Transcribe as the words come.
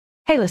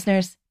Hey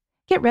listeners,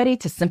 get ready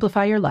to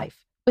simplify your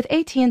life with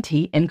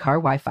AT&T in-car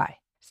Wi-Fi.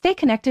 Stay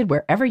connected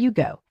wherever you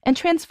go and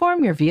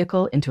transform your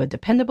vehicle into a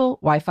dependable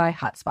Wi-Fi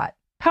hotspot.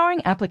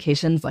 Powering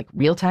applications like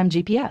real-time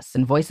GPS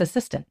and voice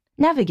assistant,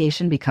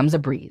 navigation becomes a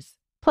breeze.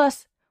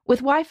 Plus,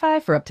 with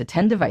Wi-Fi for up to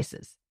 10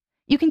 devices,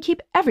 you can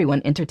keep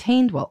everyone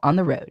entertained while on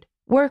the road,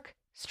 work,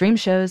 stream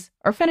shows,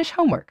 or finish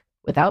homework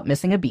without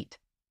missing a beat.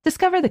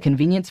 Discover the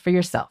convenience for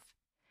yourself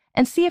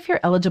and see if you're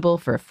eligible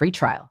for a free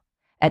trial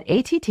at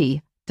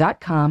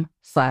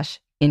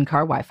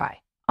att.com/in-car Wi-Fi.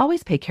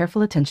 Always pay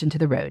careful attention to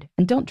the road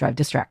and don't drive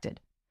distracted.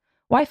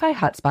 Wi-Fi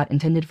hotspot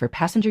intended for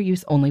passenger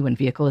use only when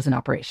vehicle is in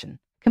operation.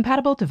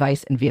 Compatible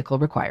device and vehicle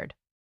required.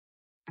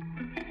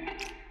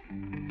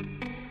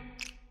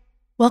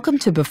 Welcome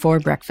to Before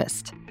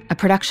Breakfast, a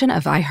production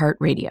of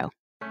iHeartRadio.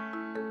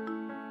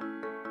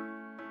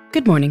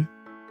 Good morning.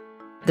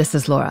 This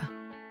is Laura.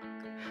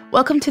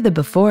 Welcome to the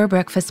Before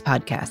Breakfast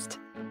podcast.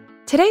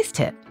 Today's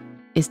tip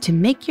is to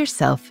make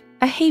yourself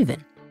a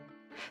haven,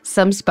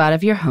 some spot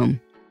of your home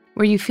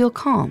where you feel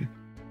calm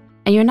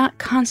and you're not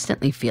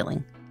constantly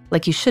feeling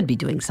like you should be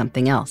doing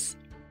something else.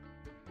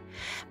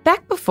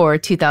 Back before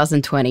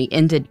 2020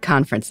 ended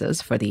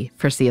conferences for the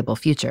foreseeable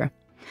future,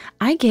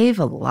 I gave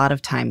a lot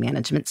of time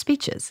management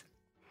speeches.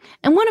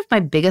 And one of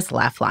my biggest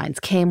laugh lines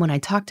came when I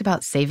talked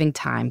about saving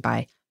time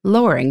by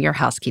lowering your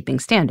housekeeping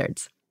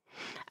standards.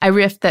 I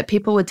riffed that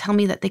people would tell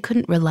me that they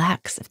couldn't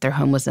relax if their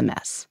home was a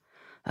mess.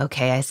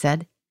 Okay, I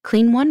said,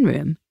 clean one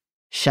room,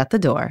 shut the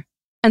door,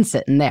 and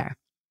sit in there.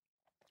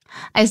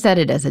 I said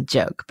it as a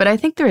joke, but I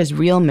think there is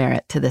real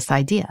merit to this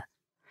idea.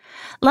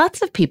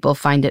 Lots of people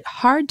find it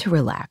hard to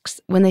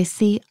relax when they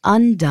see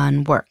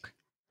undone work,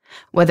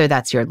 whether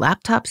that's your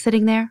laptop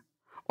sitting there,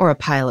 or a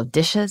pile of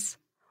dishes,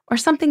 or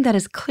something that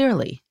is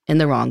clearly in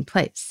the wrong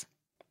place.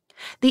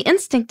 The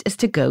instinct is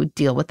to go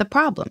deal with the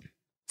problem,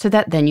 so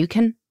that then you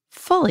can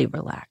fully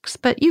relax,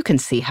 but you can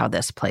see how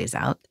this plays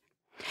out.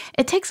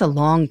 It takes a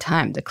long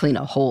time to clean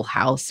a whole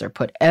house or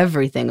put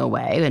everything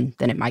away, and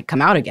then it might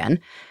come out again,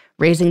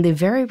 raising the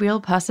very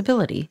real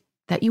possibility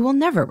that you will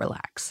never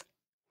relax.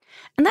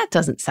 And that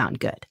doesn't sound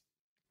good.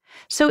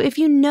 So if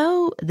you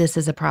know this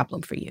is a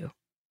problem for you,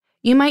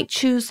 you might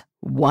choose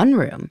one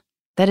room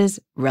that is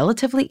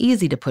relatively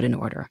easy to put in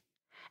order,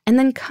 and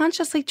then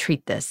consciously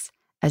treat this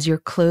as your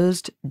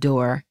closed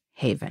door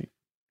haven.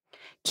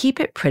 Keep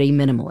it pretty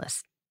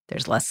minimalist.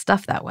 There's less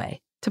stuff that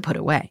way to put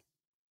away.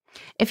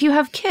 If you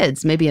have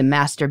kids, maybe a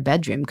master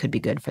bedroom could be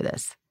good for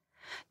this.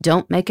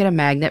 Don't make it a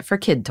magnet for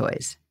kid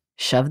toys.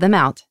 Shove them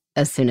out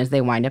as soon as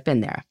they wind up in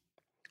there.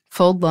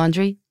 Fold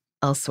laundry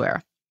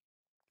elsewhere.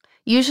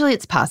 Usually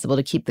it's possible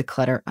to keep the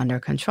clutter under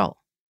control.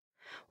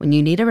 When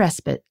you need a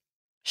respite,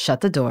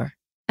 shut the door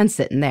and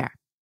sit in there.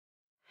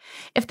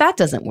 If that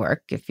doesn't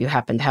work, if you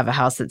happen to have a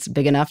house that's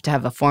big enough to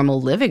have a formal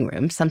living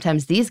room,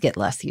 sometimes these get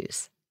less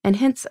use and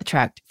hence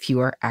attract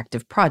fewer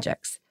active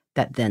projects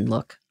that then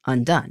look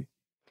undone.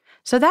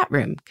 So that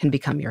room can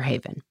become your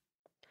haven.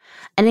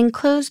 An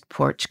enclosed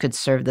porch could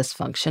serve this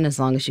function as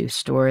long as you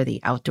store the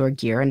outdoor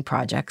gear and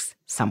projects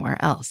somewhere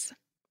else.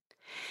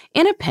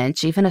 In a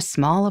pinch, even a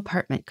small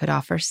apartment could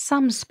offer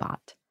some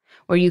spot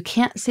where you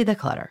can't see the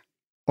clutter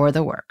or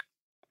the work.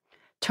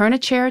 Turn a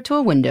chair to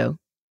a window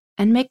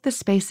and make the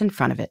space in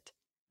front of it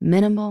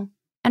minimal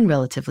and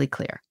relatively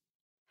clear.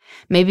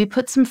 Maybe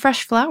put some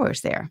fresh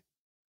flowers there,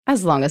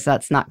 as long as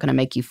that's not going to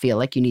make you feel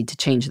like you need to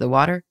change the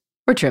water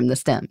or trim the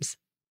stems.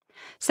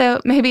 So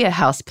maybe a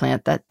house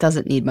plant that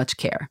doesn't need much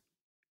care,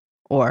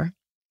 or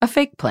a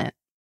fake plant.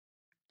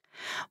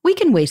 We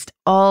can waste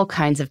all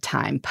kinds of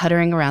time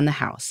puttering around the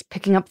house,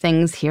 picking up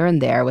things here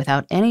and there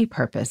without any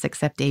purpose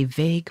except a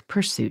vague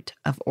pursuit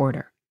of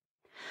order.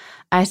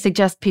 I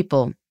suggest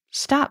people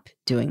stop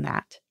doing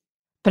that,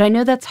 but I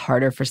know that's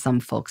harder for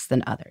some folks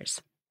than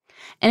others.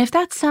 And if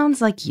that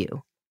sounds like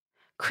you,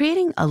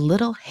 creating a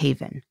little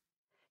haven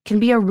can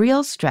be a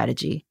real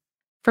strategy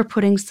for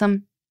putting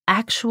some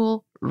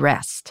actual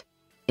rest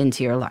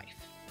into your life.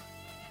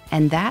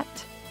 And that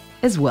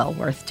is well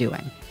worth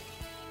doing.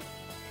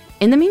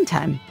 In the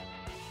meantime,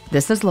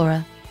 this is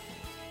Laura.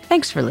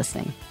 Thanks for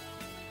listening.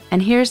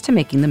 And here's to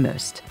making the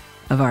most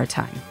of our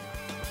time.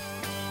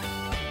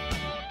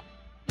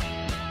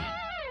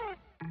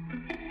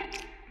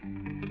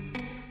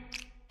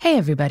 Hey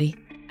everybody,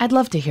 I'd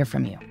love to hear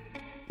from you.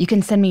 You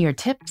can send me your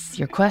tips,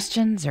 your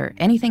questions, or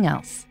anything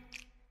else.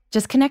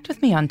 Just connect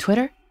with me on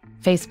Twitter,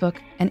 Facebook,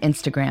 and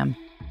Instagram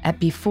at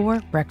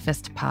Before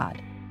Breakfast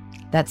Pod.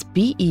 That's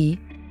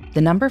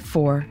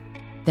BE4,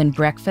 then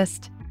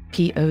breakfast,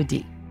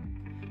 POD.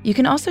 You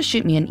can also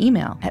shoot me an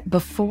email at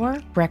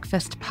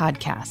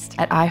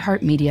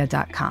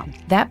beforebreakfastpodcast@iheartmedia.com.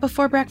 That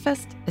Before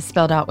Breakfast is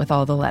spelled out with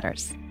all the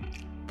letters.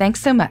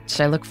 Thanks so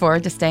much. I look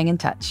forward to staying in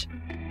touch.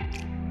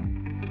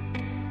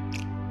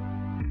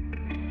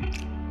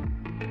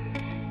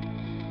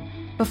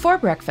 Before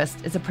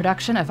Breakfast is a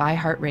production of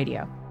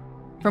iHeartRadio.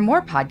 For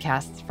more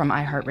podcasts from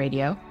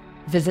iHeartRadio,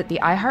 visit the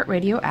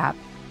iHeartRadio app,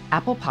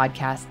 Apple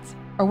Podcasts,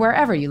 or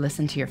wherever you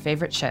listen to your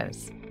favorite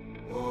shows.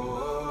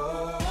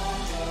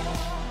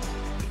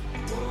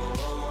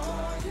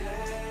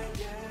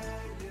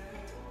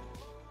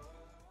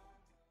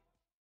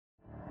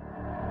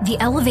 The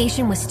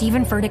Elevation with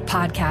Stephen Furtick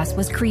podcast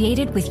was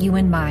created with you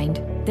in mind.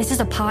 This is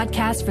a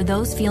podcast for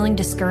those feeling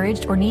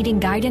discouraged or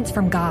needing guidance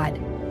from God.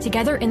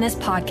 Together in this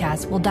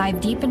podcast, we'll dive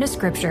deep into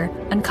Scripture,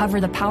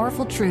 uncover the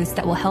powerful truths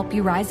that will help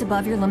you rise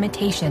above your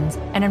limitations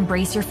and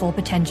embrace your full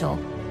potential.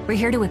 We're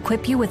here to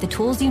equip you with the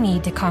tools you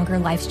need to conquer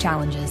life's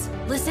challenges.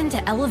 Listen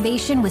to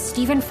Elevation with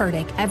Stephen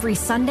Furtick every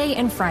Sunday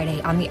and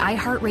Friday on the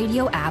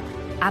iHeartRadio app,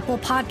 Apple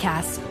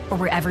Podcasts, or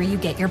wherever you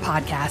get your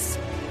podcasts.